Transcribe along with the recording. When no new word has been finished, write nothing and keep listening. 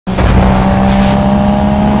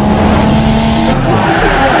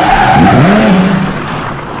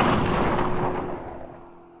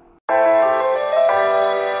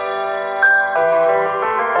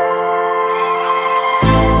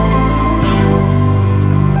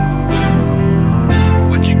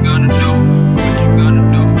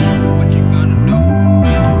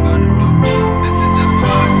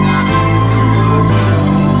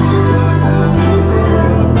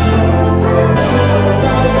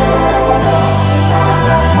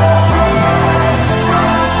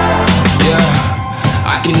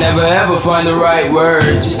never ever find the right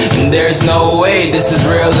words, and there's no way this is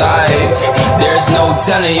real life. There's no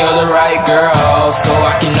telling you're the right girl, so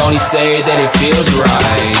I can only say that it feels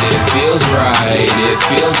right. It feels right, it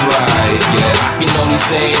feels right, yeah. I can only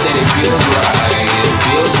say that it feels right. It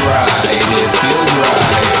feels right, it feels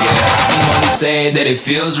right, yeah. I can only say that it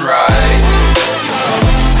feels right.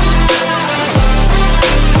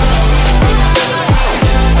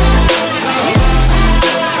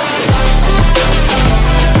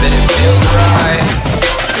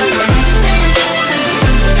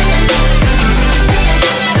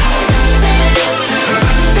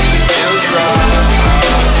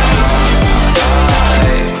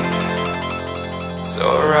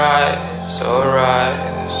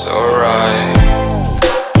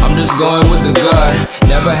 I'm just going with the gut,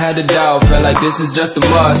 never had a doubt, felt like this is just a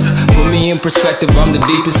must. Put me in perspective, I'm the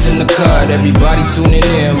deepest in the cut. Everybody tuning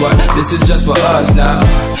in, but this is just for us now.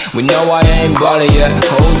 We know I ain't ballin' yet,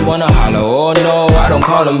 hoes wanna holler, oh no, I don't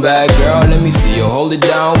call them back. Girl, let me see you hold it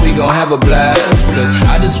down, we gon' have a blast. Cause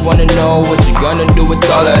I just wanna know what you gonna do with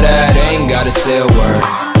all of that. Ain't gotta say a word,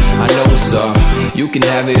 I know what's up, you can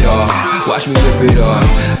have it all. Watch me rip it off,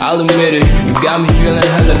 I'll admit it, you got me feeling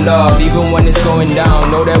hella loved. Even when it's going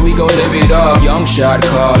down, know that we gon' live it up. Young shot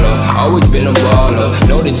caller, always been a baller.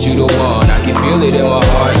 Know that you the one, I can feel it in my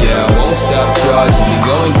heart, yeah. I won't stop charging, we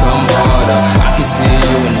go and come harder. I can see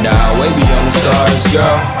you and I, way beyond the stars,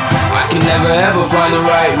 girl. I can never ever find the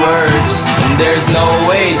right words, and there's no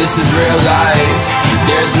way this is real life.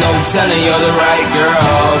 There's no telling you're the right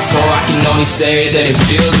girl, so I can only say that it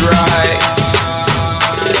feels right.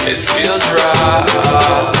 It feels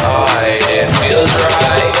right, it feels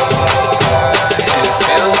right.